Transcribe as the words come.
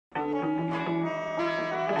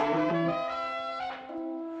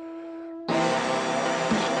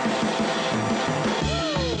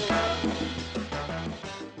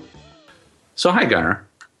So hi, Gunnar.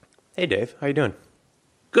 Hey Dave, how you doing?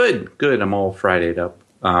 Good, good. I'm all Fridayed up.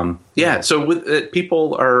 Yeah. So with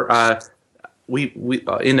people are we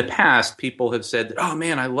in the past people have said that, oh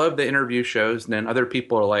man, I love the interview shows, and then other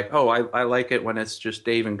people are like, oh, I like it when it's just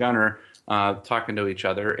Dave and Gunnar talking to each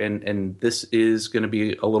other, and this is going to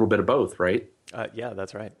be a little bit of both, right? Yeah,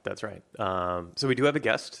 that's right. That's right. So we do have a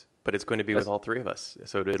guest, but it's going to be with all three of us.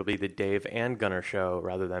 So it'll be the Dave and Gunnar show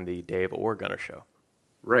rather than the Dave or Gunnar show.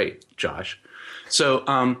 Right, Josh. So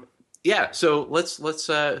yeah. So let's.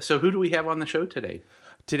 So who do we have on the show today?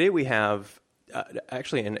 Today we have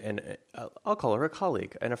actually, I'll call her a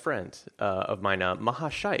colleague and a friend of mine,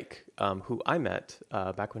 Maha Shaikh, who I met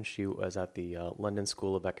back when she was at the London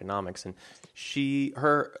School of Economics, and she's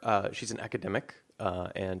an academic,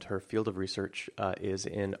 and her field of research is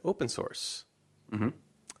in open source.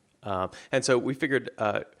 And so we figured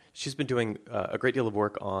she's been doing a great deal of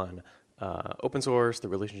work on open source, the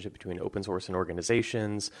relationship between open source and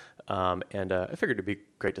organizations, and I figured it'd be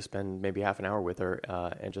great to spend maybe half an hour with her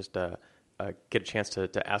and just get a chance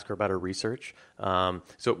to ask her about her research.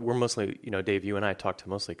 So we're mostly, Dave, you and I talk to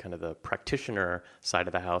mostly kind of the practitioner side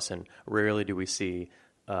of the house, and rarely do we see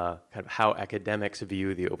kind of how academics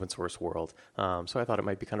view the open source world. So I thought it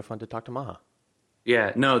might be kind of fun to talk to Maha.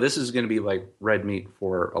 Yeah, no, this is going to be like red meat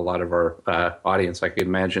for a lot of our audience. I could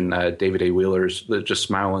imagine David A. Wheeler's just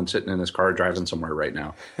smiling, sitting in his car, driving somewhere right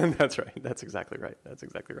now. That's right. That's exactly right.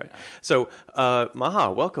 So,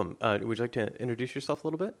 Maha, welcome. Would you like to introduce yourself a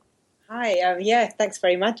little bit? Hi, thanks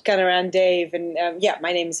very much, Gunnar and Dave. And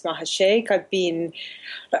my name is Maha Shaikh. I've been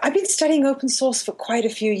studying open source for quite a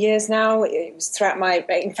few years now. It was throughout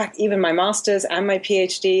in fact, even my master's and my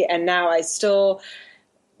PhD, and now it's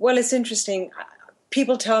interesting.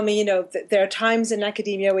 People tell me, that there are times in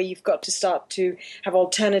academia where you've got to start to have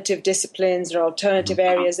alternative disciplines or alternative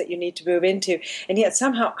areas that you need to move into. And yet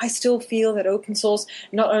somehow I still feel that open source,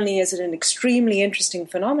 not only is it an extremely interesting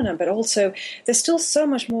phenomenon, but also there's still so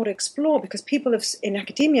much more to explore, because people in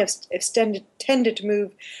academia have tended to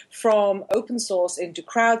move from open source into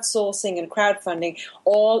crowdsourcing and crowdfunding,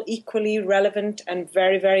 all equally relevant and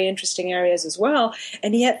very, very interesting areas as well.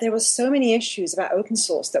 And yet there were so many issues about open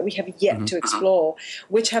source that we have yet to explore,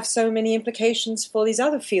 which have so many implications for these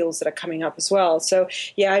other fields that are coming up as well. So,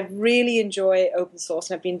 yeah, I really enjoy open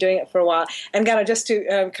source, and I've been doing it for a while. And Ghana, just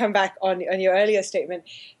to come back on your earlier statement,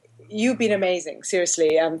 you've been amazing,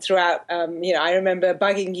 seriously, throughout. I remember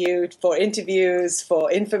bugging you for interviews,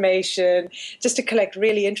 for information, just to collect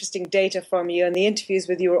really interesting data from you. And the interviews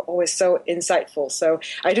with you were always so insightful. So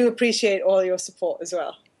I do appreciate all your support as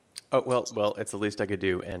well. Oh, well, it's the least I could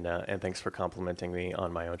do, and thanks for complimenting me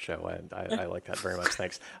on my own show. I like that very much.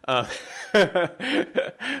 Thanks.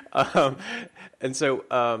 And so,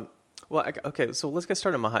 okay, so let's get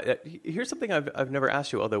started, Maha. Here's something I've never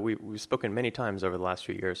asked you, although we've spoken many times over the last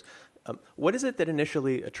few years. What is it that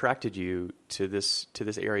initially attracted you to this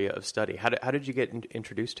area of study? How did you get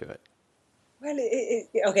introduced to it? Well,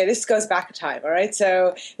 okay, this goes back a time, all right?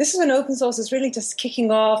 So this is when open source was really just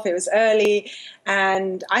kicking off. It was early,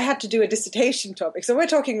 and I had to do a dissertation topic. So we're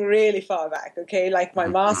talking really far back, okay, like my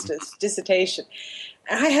master's dissertation.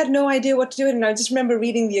 And I had no idea what to do. And I just remember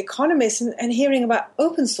reading The Economist and hearing about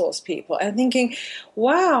open source people and thinking,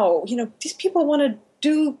 wow, these people want to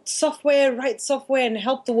do software, write software, and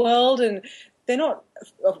help the world, and they're not,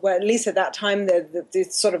 well, at least at that time, the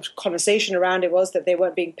sort of conversation around it was that they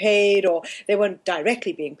weren't being paid, or they weren't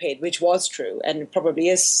directly being paid, which was true and probably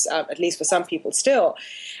is, at least for some people still.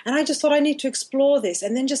 And I just thought I need to explore this.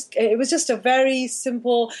 And then it was just a very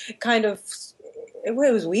simple kind of, it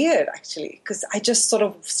was weird actually, because I just sort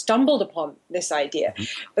of stumbled upon this idea.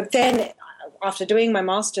 But then after doing my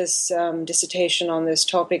master's dissertation on this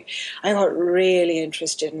topic, I got really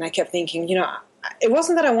interested, and I kept thinking, it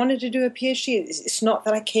wasn't that I wanted to do a PhD. It's not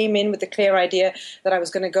that I came in with the clear idea that I was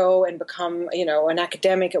going to go and become, an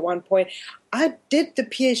academic at one point. I did the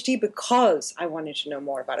PhD because I wanted to know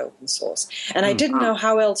more about open source. And I didn't know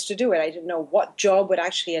how else to do it. I didn't know what job would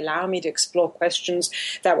actually allow me to explore questions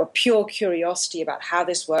that were pure curiosity about how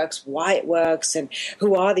this works, why it works, and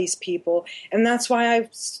who are these people. And that's why I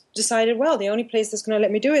decided, well, the only place that's going to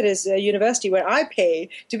let me do it is a university where I pay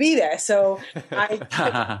to be there. So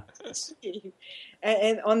I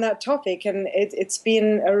and on that topic, and it's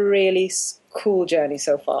been a really cool journey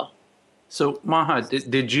so far. So, Maha,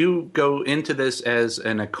 did you go into this as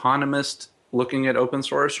an economist looking at open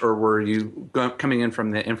source, or were you coming in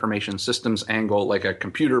from the information systems angle, like a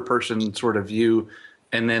computer person sort of view,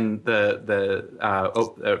 and then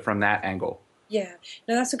from that angle? Yeah,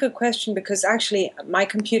 no, that's a good question because actually my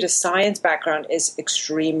computer science background is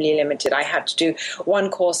extremely limited. I had to do one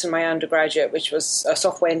course in my undergraduate, which was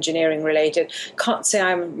software engineering related. Can't say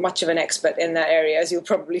I'm much of an expert in that area, as you'll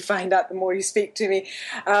probably find out the more you speak to me.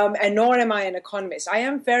 And nor am I an economist. I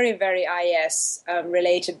am very, very IS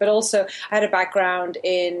related, but also I had a background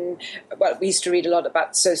in, well, we used to read a lot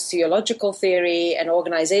about sociological theory and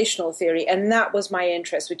organizational theory, and that was my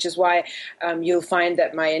interest, which is why you'll find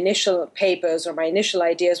that my initial papers or my initial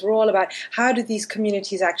ideas were all about how do these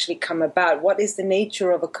communities actually come about? What is the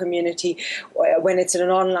nature of a community when it's in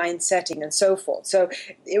an online setting and so forth? So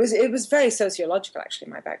it was very sociological,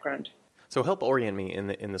 actually, my background. So help orient me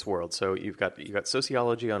in this world. So you've got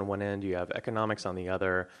sociology on one end, you have economics on the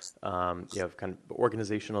other, you have kind of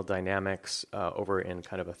organizational dynamics over in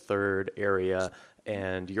kind of a third area,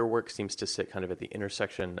 and your work seems to sit kind of at the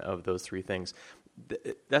intersection of those three things.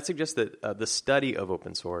 That suggests that the study of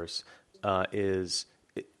open source is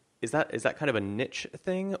that kind of a niche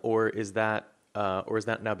thing, or is that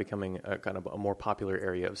now becoming a kind of a more popular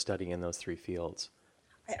area of study in those three fields?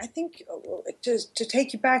 I think to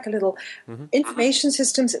take you back a little, information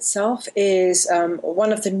systems itself is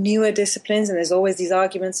one of the newer disciplines, and there's always these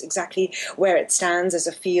arguments exactly where it stands as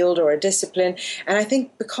a field or a discipline. And I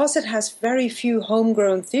think because it has very few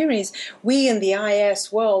homegrown theories, we in the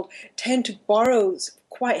IS world tend to borrow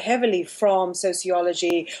quite heavily from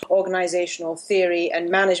sociology, organizational theory, and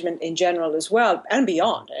management in general as well, and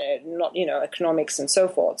beyond, not economics and so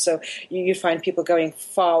forth. So you find people going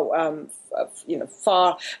far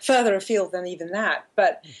further afield than even that.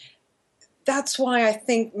 But that's why I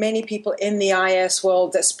think many people in the IS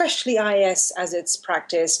world, especially IS as it's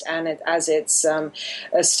practiced and as it's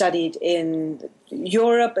studied in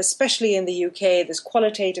Europe, especially in the UK, this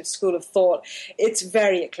qualitative school of thought, it's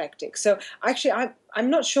very eclectic. So actually, I'm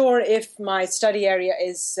not sure if my study area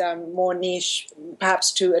is more niche,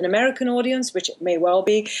 perhaps to an American audience, which it may well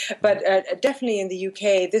be, but definitely in the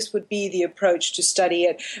UK, this would be the approach to study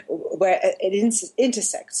it, where it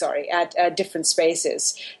intersects, at different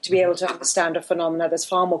spaces, to be able to understand a phenomena that's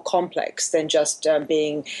far more complex than just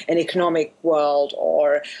being an economic world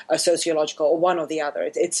or a sociological or one or the other.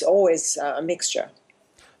 It's always a mixture.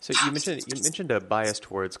 So you mentioned a bias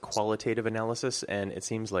towards qualitative analysis, and it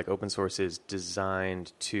seems like open source is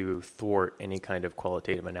designed to thwart any kind of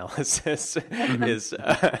qualitative analysis.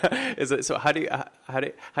 So how do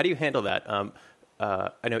you handle that?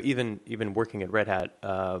 I know even working at Red Hat,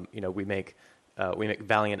 we make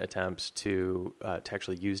valiant attempts to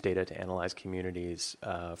actually use data to analyze communities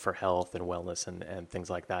for health and wellness and things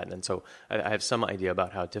like that. And so I have some idea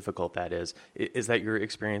about how difficult that is. Is that your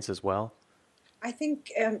experience as well? I think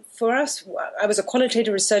for us, I was a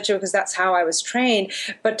qualitative researcher because that's how I was trained.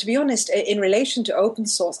 But to be honest, in relation to open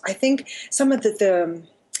source, I think some of there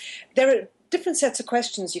are different sets of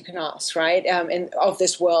questions you can ask, right, of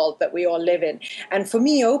this world that we all live in. And for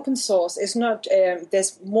me, open source is not,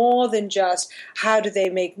 there's more than just how do they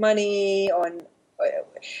make money on.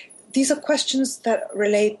 These are questions that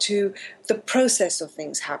relate to the process of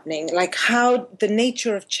things happening, like how the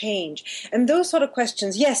nature of change. And those sort of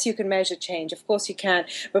questions, yes, you can measure change. Of course you can.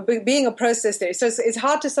 But being a process theory, so it's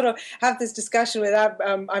hard to sort of have this discussion without,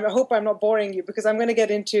 I hope I'm not boring you, because I'm going to get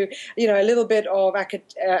into, a little bit of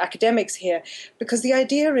academics here. Because the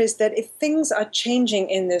idea is that if things are changing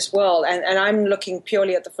in this world, and I'm looking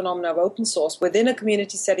purely at the phenomena of open source within a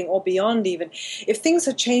community setting or beyond even, if things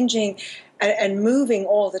are changing and moving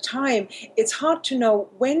all the time, it's hard to know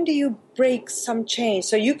when do you break some change.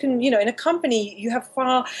 So you can, in a company, you have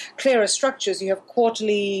far clearer structures. You have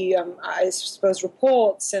quarterly, I suppose,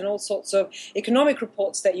 reports and all sorts of economic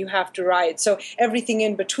reports that you have to write. So everything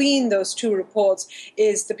in between those two reports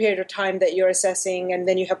is the period of time that you're assessing. And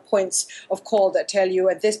then you have points of call that tell you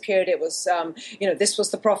at this period it was, this was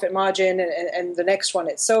the profit margin, and the next one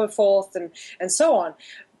it's so forth and so on.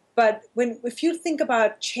 But if you think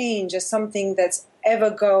about change as something that's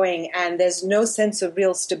ever going and there's no sense of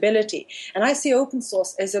real stability, and I see open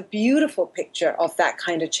source as a beautiful picture of that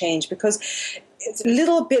kind of change, because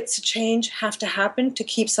little bits of change have to happen to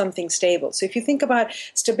keep something stable. So if you think about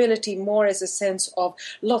stability more as a sense of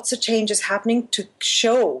lots of changes happening to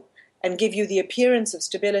show and give you the appearance of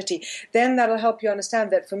stability, then that'll help you understand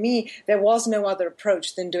that for me, there was no other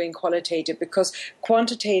approach than doing qualitative, because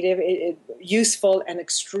quantitative, useful and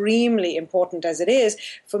extremely important as it is,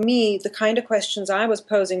 for me, the kind of questions I was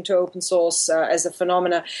posing to open source as a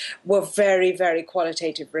phenomena were very, very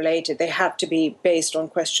qualitative related. They had to be based on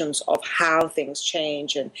questions of how things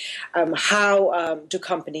change and how do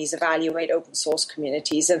companies evaluate open source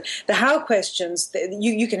communities. And the how questions,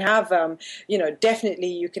 you can have, definitely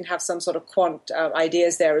you can have some sort of quant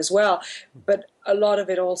ideas there as well. But a lot of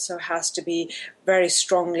it also has to be very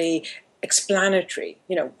strongly explanatory.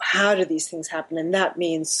 How do these things happen? And that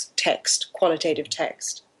means text, qualitative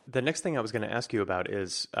text. The next thing I was going to ask you about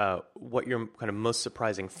is what your kind of most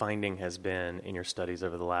surprising finding has been in your studies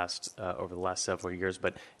over the last several years.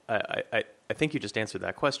 But I think you just answered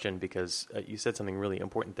that question, because you said something really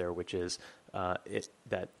important there, which is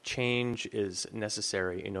that change is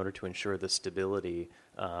necessary in order to ensure the stability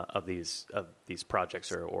of these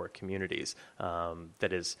projects or communities.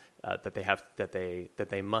 That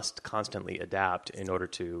they must constantly adapt in order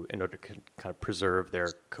to kind of preserve their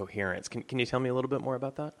coherence. Can you tell me a little bit more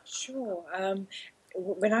about that? Sure.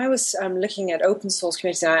 When I was looking at open source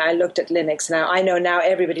communities, I looked at Linux. Now, I know now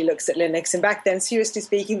everybody looks at Linux. And back then, seriously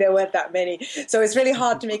speaking, there weren't that many. So it's really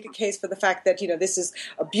hard to make a case for the fact that, this is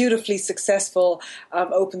a beautifully successful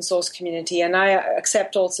open source community. And I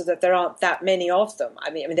accept also that there aren't that many of them. I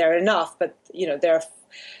mean, there are enough, but,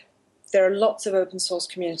 there are lots of open source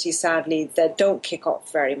communities, sadly, that don't kick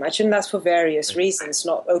off very much. And that's for various reasons,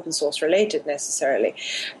 not open source related necessarily.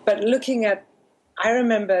 But looking at, I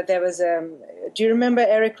remember there was do you remember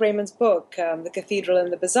Eric Raymond's book, The Cathedral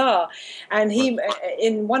and the Bazaar? And he,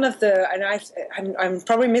 in one of the, and I'm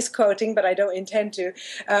probably misquoting, but I don't intend to,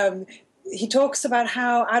 he talks about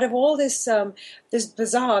how out of all this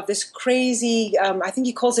bazaar, this crazy, I think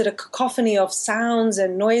he calls it a cacophony of sounds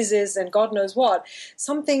and noises and God knows what,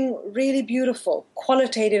 something really beautiful,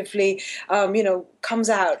 qualitatively, comes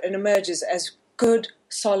out and emerges as good,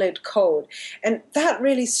 solid code. And that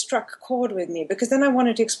really struck a chord with me, because then I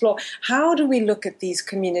wanted to explore, how do we look at these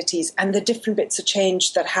communities and the different bits of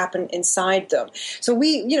change that happen inside them? So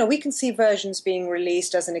we can see versions being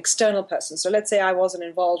released as an external person. So let's say I wasn't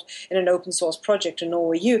involved in an open source project, and nor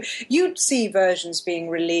were you. You'd see versions being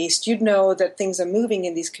released. You'd know that things are moving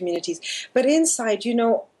in these communities. But inside,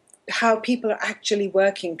 how people are actually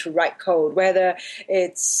working to write code, whether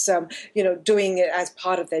it's doing it as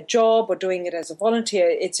part of their job or doing it as a volunteer,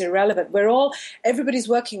 it's irrelevant. Everybody's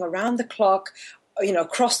working around the clock,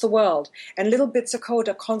 across the world, and little bits of code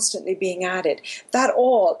are constantly being added. That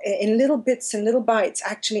all, in little bits and little bytes,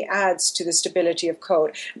 actually adds to the stability of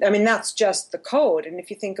code. I mean, that's just the code. And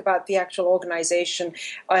if you think about the actual organization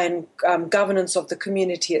and governance of the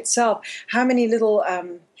community itself, how many little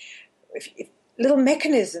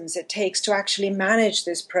mechanisms it takes to actually manage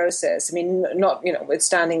this process. I mean,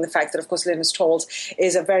 notwithstanding the fact that, of course, Linus Torvalds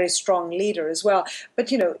is a very strong leader as well.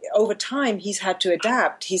 But, over time, he's had to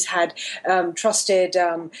adapt. He's had trusted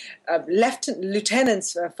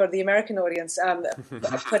lieutenants for the American audience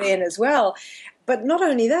put in as well. But not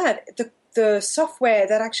only that, the software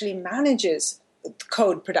that actually manages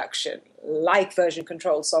code production, like version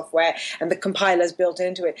control software and the compilers built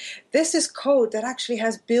into it. This is code that actually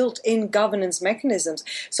has built-in governance mechanisms.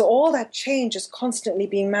 So all that change is constantly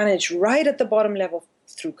being managed right at the bottom level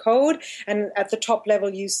through code, and at the top level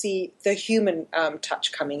you see the human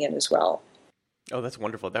touch coming in as well. Oh, that's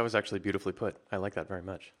wonderful. That was actually beautifully put. I like that very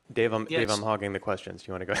much. Dave, I'm hogging the questions.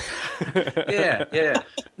 You want to go? Yeah.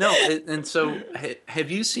 No, and so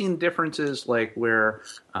have you seen differences like where,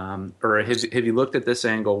 or have you looked at this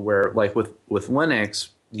angle where, like with Linux,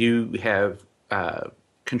 you have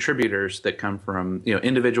contributors that come from,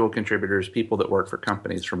 individual contributors, people that work for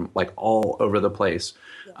companies from like all over the place.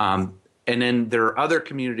 Yes. And then there are other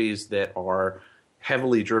communities that are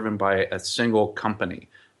heavily driven by a single company.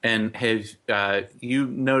 And have you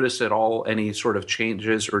noticed at all any sort of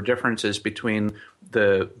changes or differences between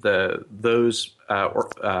those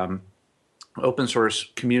open source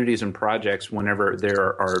communities and projects whenever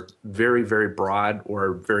there are very, very broad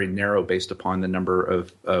or very narrow based upon the number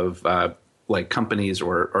of like companies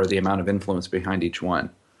or the amount of influence behind each one?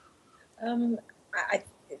 I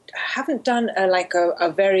haven't done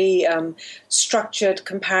a very structured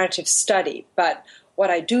comparative study, but what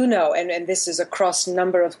I do know, and this is across a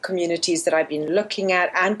number of communities that I've been looking at,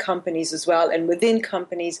 and companies as well, and within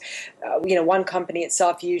companies, one company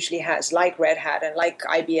itself usually has, like Red Hat and like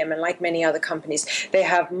IBM and like many other companies, they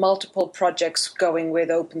have multiple projects going with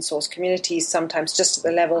open source communities, sometimes just at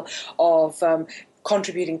the level of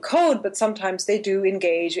contributing code, but sometimes they do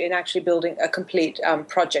engage in actually building a complete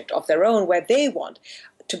project of their own where they want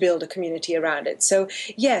to build a community around it. So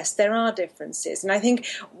yes, there are differences. And I think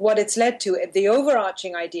what it's led to, the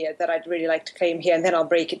overarching idea that I'd really like to claim here, and then I'll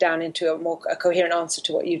break it down into a coherent answer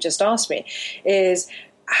to what you just asked me, is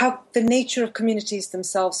how the nature of communities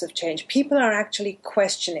themselves have changed. People are actually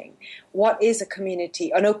questioning what is a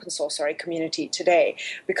community, an open source, community today,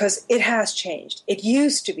 because it has changed. It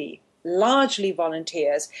used to be largely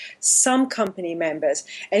volunteers, some company members,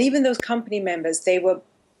 and even those company members, they were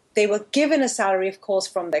They were given a salary, of course,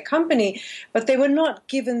 from their company, but they were not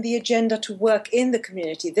given the agenda to work in the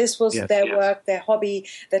community. This was their work, their hobby,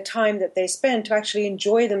 their time that they spent to actually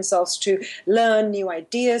enjoy themselves, to learn new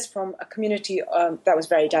ideas from a community that was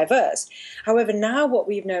very diverse. However, now what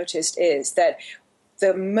we've noticed is that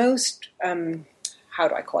the most how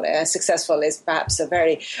do I call it? Successful is perhaps a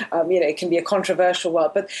very, it can be a controversial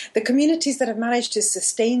word, but the communities that have managed to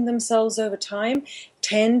sustain themselves over time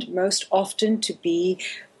tend most often to be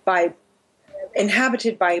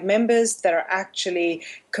inhabited by members that are actually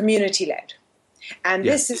community-led. And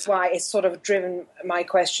this is why it's sort of driven my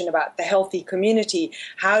question about the healthy community.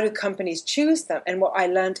 How do companies choose them? And what I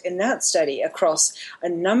learned in that study across a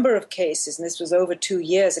number of cases, and this was over 2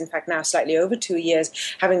 years, in fact, now slightly over 2 years,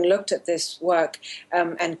 having looked at this work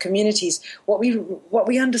and communities, what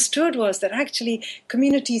we understood was that actually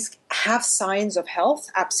communities have signs of health,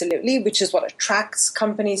 absolutely, which is what attracts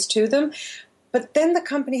companies to them. But then the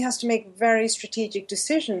company has to make very strategic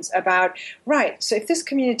decisions about, right, so if this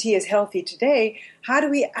community is healthy today, how do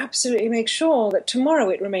we absolutely make sure that tomorrow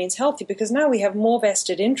it remains healthy? Because now we have more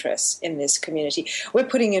vested interests in this community. We're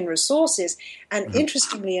putting in resources. And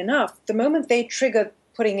interestingly enough, the moment they trigger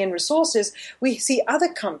putting in resources, we see other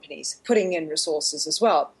companies putting in resources as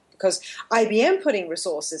well. Because IBM putting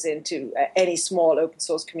resources into any small open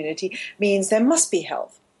source community means there must be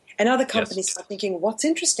health. And other companies are thinking, what's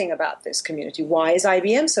interesting about this community? Why is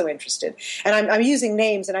IBM so interested? And I'm using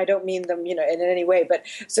names, and I don't mean them, in any way. But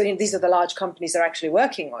so these are the large companies that are actually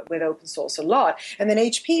working with open source a lot. And then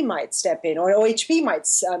HP might step in, or HP might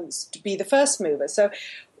be the first mover. So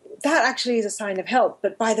that actually is a sign of health.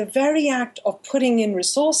 But by the very act of putting in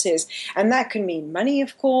resources, and that can mean money,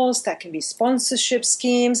 of course, that can be sponsorship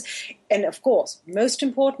schemes, and of course, most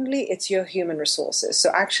importantly, it's your human resources.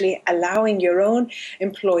 So actually allowing your own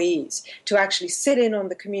employees to actually sit in on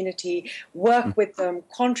the community, work with them,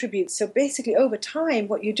 contribute. So basically over time,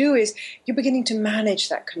 what you do is you're beginning to manage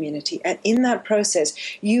that community. And in that process,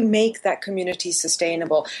 you make that community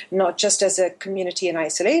sustainable, not just as a community in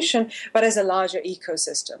isolation, but as a larger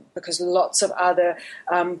ecosystem, because lots of other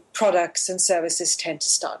products and services tend to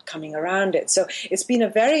start coming around it. So it's been a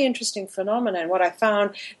very interesting phenomenon. What I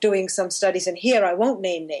found doing some studies, and here I won't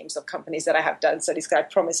name names of companies that I have done studies because I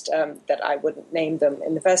promised that I wouldn't name them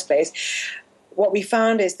in the first place. What we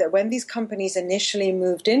found is that when these companies initially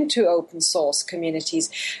moved into open source communities,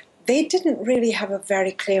 they didn't really have a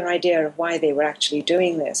very clear idea of why they were actually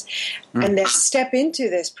doing this. And their step into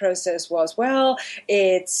this process was, well,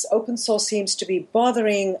 it's open source seems to be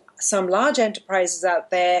bothering some large enterprises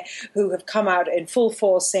out there who have come out in full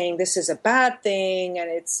force saying this is a bad thing,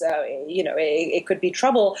 and it's, it could be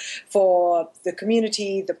trouble for the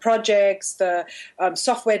community, the projects, the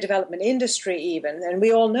software development industry even. And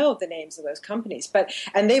we all know the names of those companies.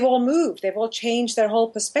 And they've all moved. They've all changed their whole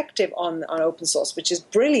perspective on open source, which is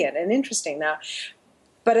brilliant and interesting now.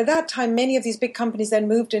 But at that time, many of these big companies then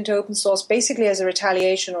moved into open source basically as a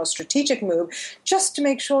retaliation or strategic move, just to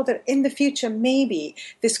make sure that in the future, maybe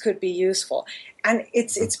this could be useful. And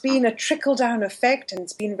it's been a trickle-down effect, and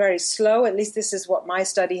it's been very slow. At least this is what my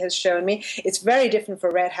study has shown me. It's very different for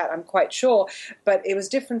Red Hat, I'm quite sure, but it was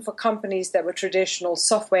different for companies that were traditional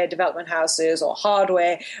software development houses or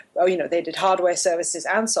hardware. They did hardware services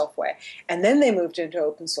and software, and then they moved into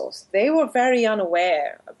open source. They were very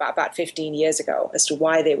unaware about 15 years ago as to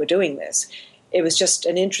why they were doing this. It was just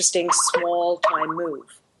an interesting small-time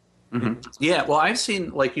move. Mm-hmm. Yeah, well, I've seen,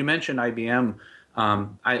 like you mentioned, IBM.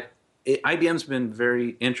 IBM's been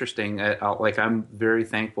very interesting. I'm very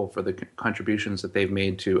thankful for the contributions that they've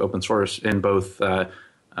made to open source in both,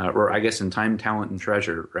 or I guess in time, talent, and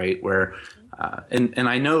treasure, right? Where, and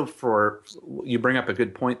I know you bring up a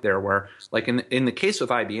good point there where, like in the case with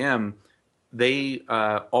IBM, they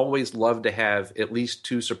always love to have at least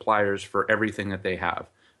 2 suppliers for everything that they have.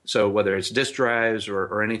 So whether it's disk drives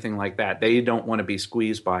or anything like that, they don't want to be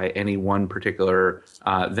squeezed by any one particular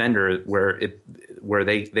vendor where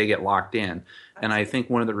they get locked in. And I think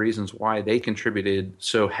one of the reasons why they contributed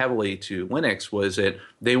so heavily to Linux was that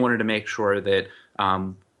they wanted to make sure that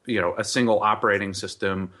a single operating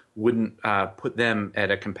system wouldn't put them at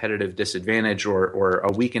a competitive disadvantage or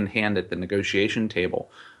a weakened hand at the negotiation table.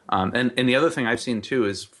 And the other thing I've seen too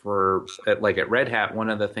is at Red Hat, one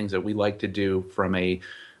of the things that we like to do from a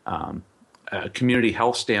community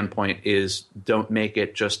health standpoint is don't make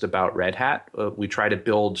it just about Red Hat. We try to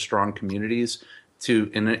build strong communities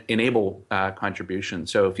to enable contribution.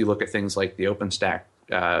 So if you look at things like the OpenStack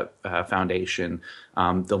Foundation,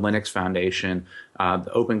 the Linux Foundation,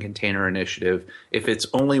 the Open Container Initiative, if it's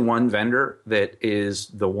only one vendor that is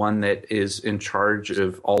the one that is in charge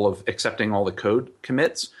of accepting all the code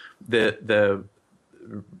commits, the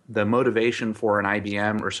the motivation for an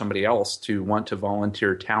IBM or somebody else to want to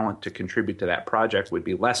volunteer talent to contribute to that project would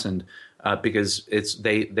be lessened because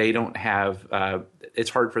they don't have it's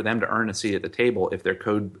hard for them to earn a seat at the table if their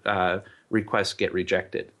code requests get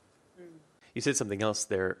rejected. You said something else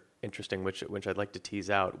there interesting, which I'd like to tease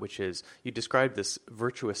out, which is you described this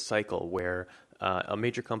virtuous cycle where a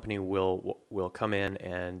major company will come in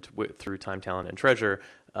and through Time, Talent, and Treasure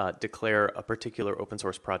declare a particular open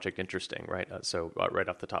source project interesting, right? So right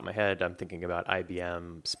off the top of my head, I'm thinking about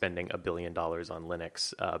IBM spending $1 billion on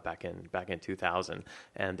Linux back in 2000,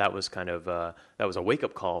 and that was kind of that was a wake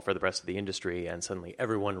up call for the rest of the industry, and suddenly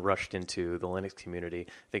everyone rushed into the Linux community,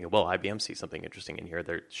 thinking, well, IBM sees something interesting in here.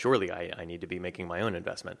 Surely I need to be making my own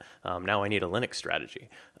investment. Now I need a Linux strategy,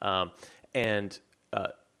 and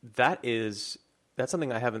that's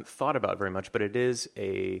something I haven't thought about very much, but it is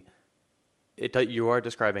you are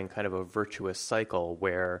describing kind of a virtuous cycle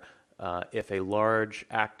where if a large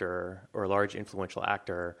actor or a large influential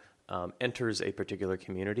actor enters a particular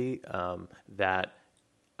community, that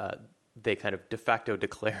they kind of de facto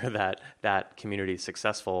declare that community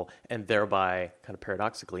successful and thereby kind of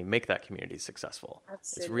paradoxically make that community successful.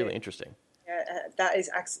 Absolutely. It's really interesting. That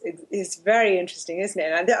is very interesting, isn't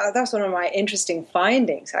it? And that's one of my interesting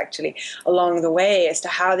findings, actually, along the way as to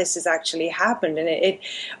how this has actually happened. And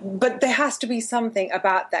but there has to be something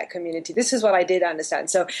about that community. This is what I did understand.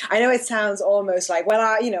 So I know it sounds almost like,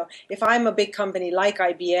 well, if I'm a big company like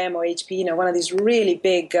IBM or HP, one of these really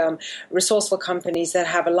big, resourceful companies that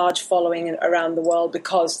have a large following around the world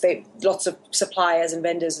because lots of suppliers and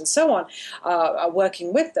vendors and so on are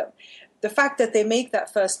working with them. The fact that they make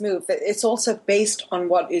that first move, that it's also based on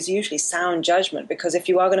what is usually sound judgment, because if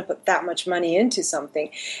you are going to put that much money into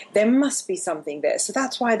something, there must be something there. So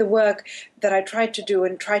that's why the work that I tried to do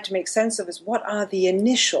and tried to make sense of is what are the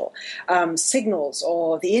initial signals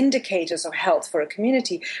or the indicators of health for a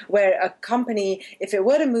community where a company, if it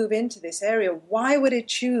were to move into this area, why would it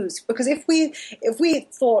choose? Because if we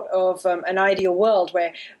thought of an ideal world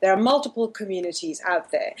where there are multiple communities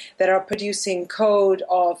out there that are producing code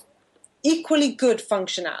of equally good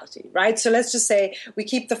functionality, right? So let's just say we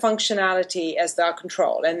keep the functionality as our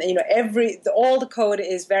control, and all the code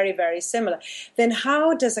is very, very similar. Then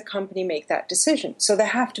how does a company make that decision? So there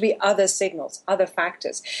have to be other signals, other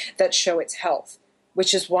factors that show its health.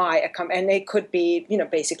 Which is why and it could be,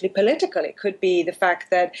 basically political. It could be the fact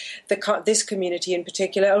that this community in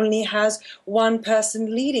particular only has one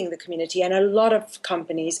person leading the community, and a lot of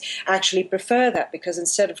companies actually prefer that because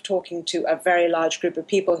instead of talking to a very large group of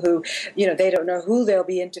people who, they don't know who they'll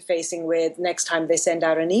be interfacing with next time they send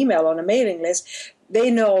out an email on a mailing list. They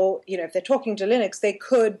know, if they're talking to Linux, they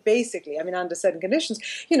could basically, under certain conditions,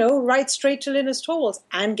 write straight to Linus Torvalds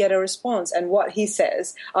and get a response. And what he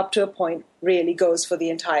says, up to a point, really goes for the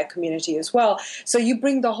entire community as well. So you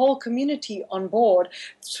bring the whole community on board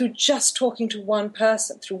through just talking to one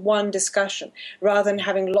person, through one discussion, rather than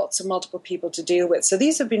having lots of multiple people to deal with. So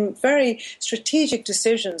these have been very strategic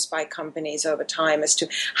decisions by companies over time as to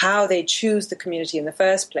how they choose the community in the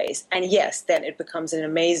first place. And yes, then it becomes an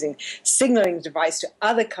amazing signaling device to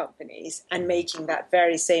other companies and making that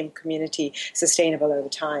very same community sustainable over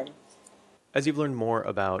time. As you've learned more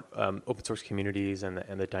about open source communities and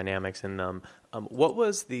the dynamics in them, what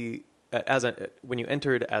was when you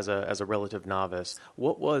entered as a relative novice,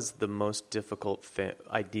 what was the most difficult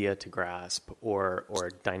idea to grasp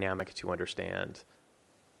or dynamic to understand?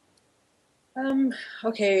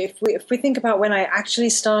 Okay, if we think about when I actually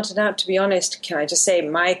started out, to be honest, can I just say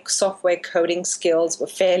my software coding skills were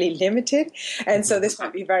fairly limited, and so this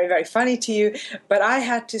might be very, very funny to you, but I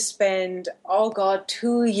had to spend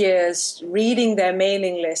 2 years reading their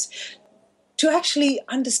mailing list to actually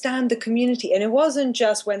understand the community. And it wasn't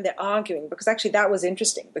just when they're arguing, because actually that was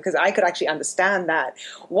interesting, because I could actually understand that.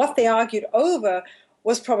 What they argued over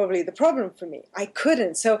was probably the problem for me. I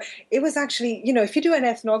couldn't. So it was actually, if you do an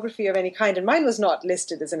ethnography of any kind, and mine was not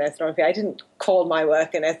listed as an ethnography, I didn't call my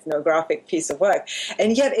work an ethnographic piece of work.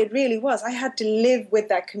 And yet it really was. I had to live with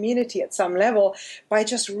that community at some level by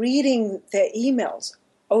just reading their emails.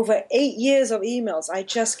 Over 8 years of emails, I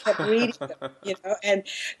just kept reading them, and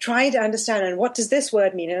trying to understand, and what does this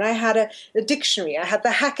word mean? And I had a dictionary, I had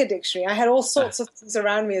the Hacker Dictionary, I had all sorts of things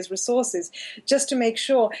around me as resources, just to make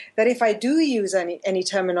sure that if I do use any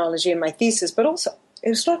terminology in my thesis, but also it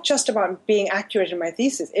was not just about being accurate in my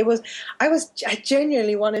thesis. I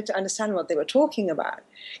genuinely wanted to understand what they were talking about.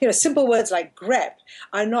 Simple words like grep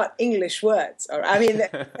are not English words.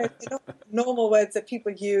 They're not normal words that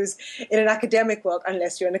people use in an academic world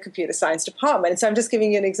unless you're in a computer science department. And so I'm just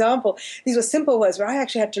giving you an example. These were simple words where I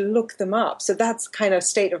actually had to look them up. So that's kind of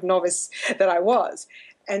state of novice that I was.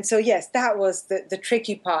 And so, yes, that was the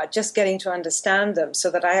tricky part, just getting to understand them so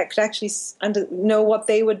that I could actually know what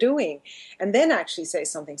they were doing and then actually say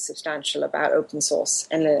something substantial about open source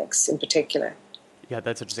and Linux in particular. Yeah,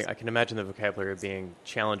 that's interesting. I can imagine the vocabulary being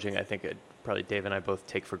challenging. I think probably Dave and I both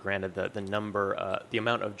take for granted that the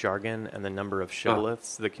amount of jargon and the number of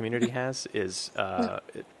shibboleths the community has is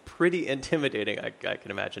pretty intimidating, I can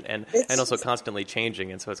imagine, and also constantly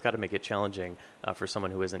changing. And so it's got to make it challenging for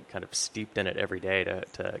someone who isn't kind of steeped in it every day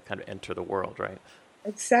to kind of enter the world, right?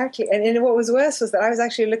 Exactly. And what was worse was that I was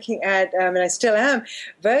actually looking at, and I still am,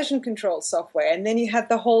 version control software. And then you had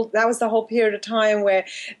that was the whole period of time where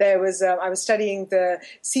there was, I was studying the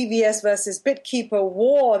CVS versus BitKeeper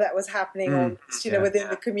war that was happening within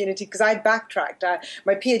the community, because I'd backtracked.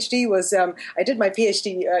 My PhD was, I did my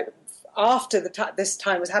PhD after this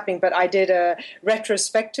time was happening, but I did a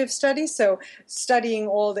retrospective study, so studying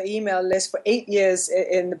all the email lists for 8 years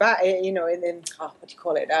in the back,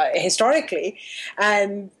 historically,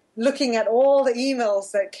 and looking at all the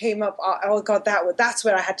emails that came up. Oh God, that's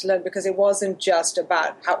where I had to learn, because it wasn't just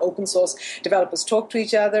about how open source developers talk to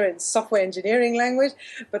each other in software engineering language,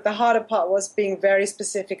 but the harder part was being very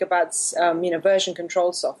specific about version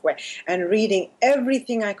control software and reading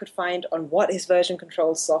everything I could find on what is version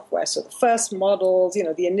control software. So the first models,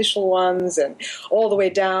 the initial ones, and all the way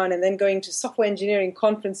down, and then going to software engineering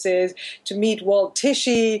conferences to meet Walt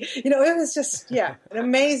Tishy. It was just an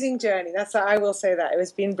amazing journey. I will say that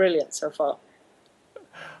it's been brilliant so far.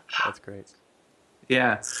 That's great.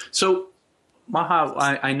 Yeah. So, Maha,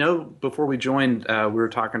 I know before we joined, we were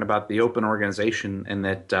talking about the open organization, and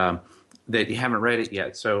that you haven't read it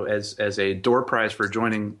yet. So, as a door prize for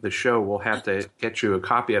joining the show, we'll have to get you a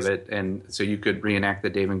copy of it, and so you could reenact the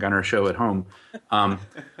Dave and Gunnar show at home.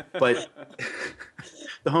 But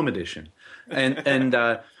the home edition,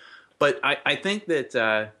 But I think that,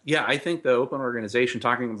 I think the open organization,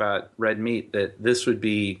 talking about Red Meat, that this would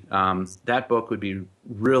be, that book would be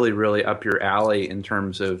really, really up your alley in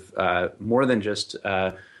terms of more than just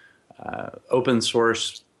open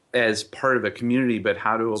source as part of a community, but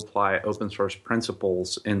how to apply open source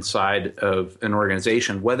principles inside of an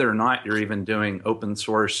organization, whether or not you're even doing open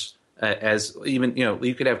source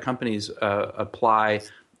you could have companies apply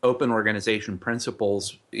open organization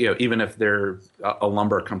principles, even if they're a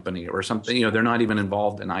lumber company or something, they're not even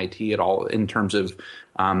involved in IT at all in terms of,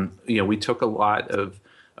 we took a lot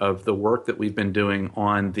of the work that we've been doing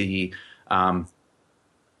on the,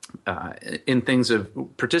 in things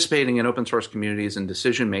of participating in open source communities and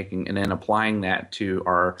decision making, and then applying that to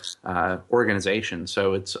our organization.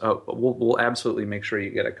 So it's, we'll absolutely make sure you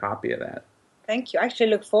get a copy of that. Thank you. I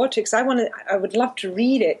actually look forward to it, because I would love to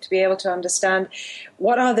read it to be able to understand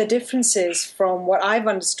what are the differences from what I've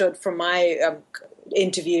understood from my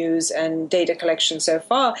interviews and data collection so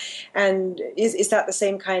far, and is that the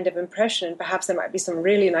same kind of impression? And perhaps there might be some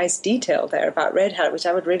really nice detail there about Red Hat, which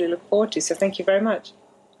I would really look forward to. So thank you very much.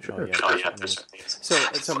 Sure.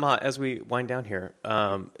 So Ma, as we wind down here,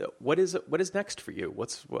 what is next for you?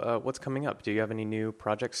 What's coming up? Do you have any new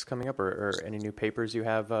projects coming up, or any new papers you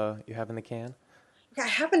have in the can? I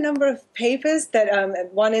have a number of papers that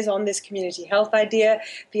one is on this community health idea.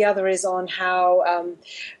 The other is on how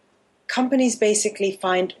companies basically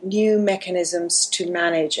find new mechanisms to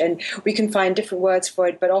manage, and we can find different words for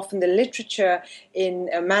it, but often the literature in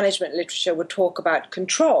management literature would talk about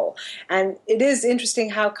control. And it is interesting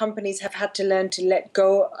how companies have had to learn to let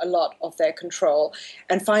go a lot of their control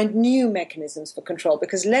and find new mechanisms for control,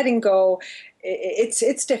 because letting go,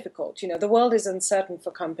 it's difficult. The world is uncertain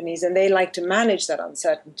for companies, and they like to manage that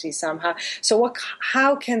uncertainty somehow. So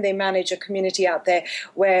how can they manage a community out there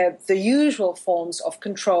where the usual forms of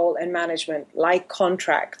control and management, like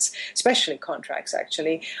contracts, especially contracts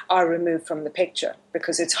actually, are removed from the picture,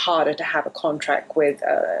 because it's harder to have a contract with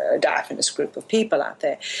a diaphanous group of people out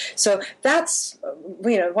there. So that's,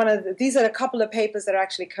 these are a couple of papers that are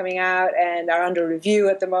actually coming out and are under review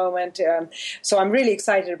at the moment. So I'm really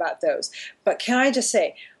excited about those. But can I just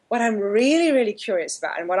say, what I'm really, really curious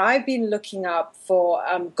about, and what I've been looking up for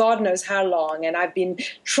God knows how long, and I've been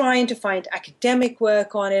trying to find academic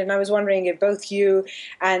work on it, and I was wondering if both you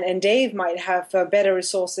and Dave might have better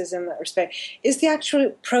resources in that respect, is the actual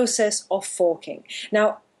process of forking.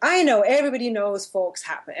 Now, I know everybody knows forks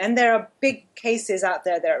happen, and there are big cases out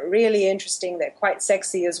there that are really interesting. They're quite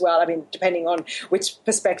sexy as well. I mean, depending on which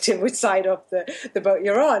perspective, which side of the boat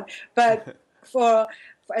you're on. But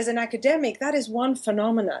as an academic, that is one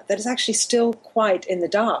phenomena that is actually still quite in the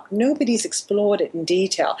dark. Nobody's explored it in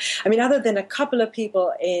detail. I mean, other than a couple of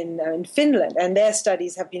people in Finland, and their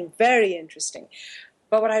studies have been very interesting.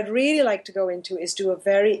 But what I'd really like to go into is do a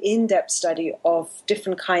very in-depth study of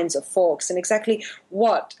different kinds of forks and exactly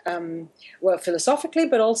what, well, philosophically,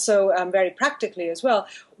 but also very practically as well,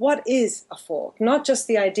 what is a fork? Not just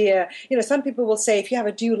the idea, some people will say if you have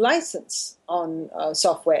a due license on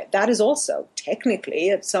software, that is also technically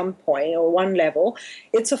at some point or one level,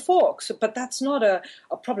 it's a fork. So, but that's not a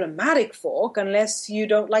problematic fork unless you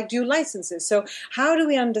don't like due licenses. So how do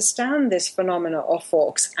we understand this phenomena of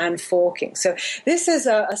forks and forking? So this is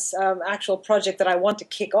a actual project that I want to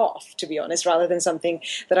kick off, to be honest, rather than something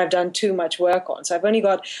that I've done too much work on. So I've only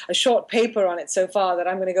got a short paper on it so far that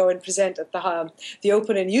I'm going to go and present at the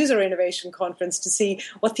Open and User Innovation Conference to see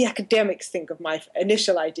what the academics think of my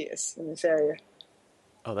initial ideas in this area.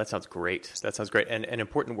 Oh, that sounds great. That sounds great. And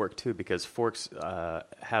important work, too, because forks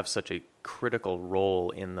have such a critical role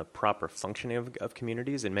in the proper functioning of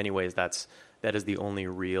communities. In many ways, that is the only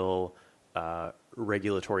real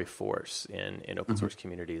regulatory force in open source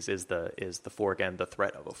communities is the fork and the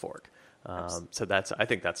threat of a fork. So I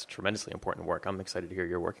think that's tremendously important work. I'm excited to hear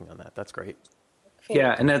you're working on that. That's great.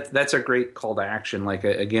 Yeah, and that's a great call to action. Like,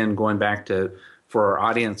 again, going back to, for our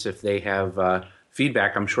audience, if they have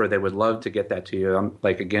feedback, I'm sure they would love to get that to you.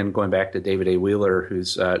 Again, going back to David A. Wheeler,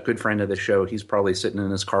 who's a good friend of the show, he's probably sitting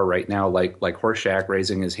in his car right now, like Horseshack,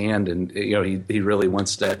 raising his hand, and he really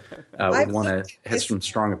wants to has some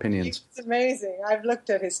strong opinions. It's amazing. I've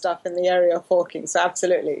looked at his stuff in the area of forking, so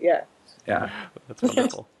absolutely, yeah. Yeah, that's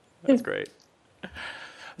wonderful. That's great.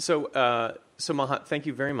 So Maha, thank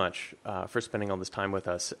you very much for spending all this time with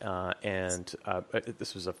us.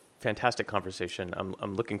 This was a fantastic conversation.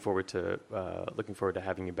 I'm looking forward to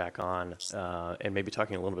having you back on and maybe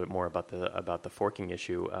talking a little bit more about the forking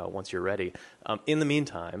issue once you're ready. In the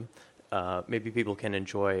meantime, maybe people can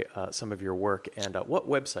enjoy some of your work. And what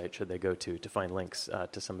website should they go to find links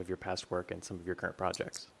to some of your past work and some of your current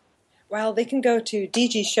projects? Well, they can go to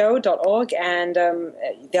dgshow.org and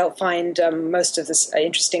they'll find most of the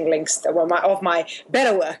interesting links of my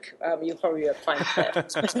better work. You'll probably find there.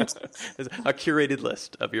 There's a curated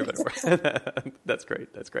list of your better work. That's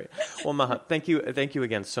great. That's great. Well, Maha, thank you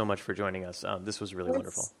again so much for joining us. This was really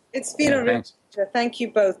wonderful. It's been a real pleasure. Thank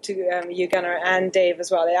you both to you, Gunnar, and Dave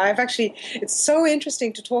as well. It's so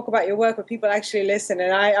interesting to talk about your work where people actually listen,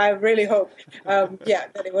 and I really hope,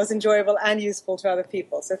 that it was enjoyable and useful to other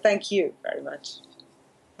people. So thank you very much.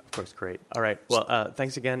 Of course, great. All right. Well,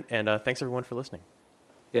 thanks again, and thanks everyone for listening.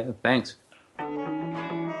 Yeah, thanks.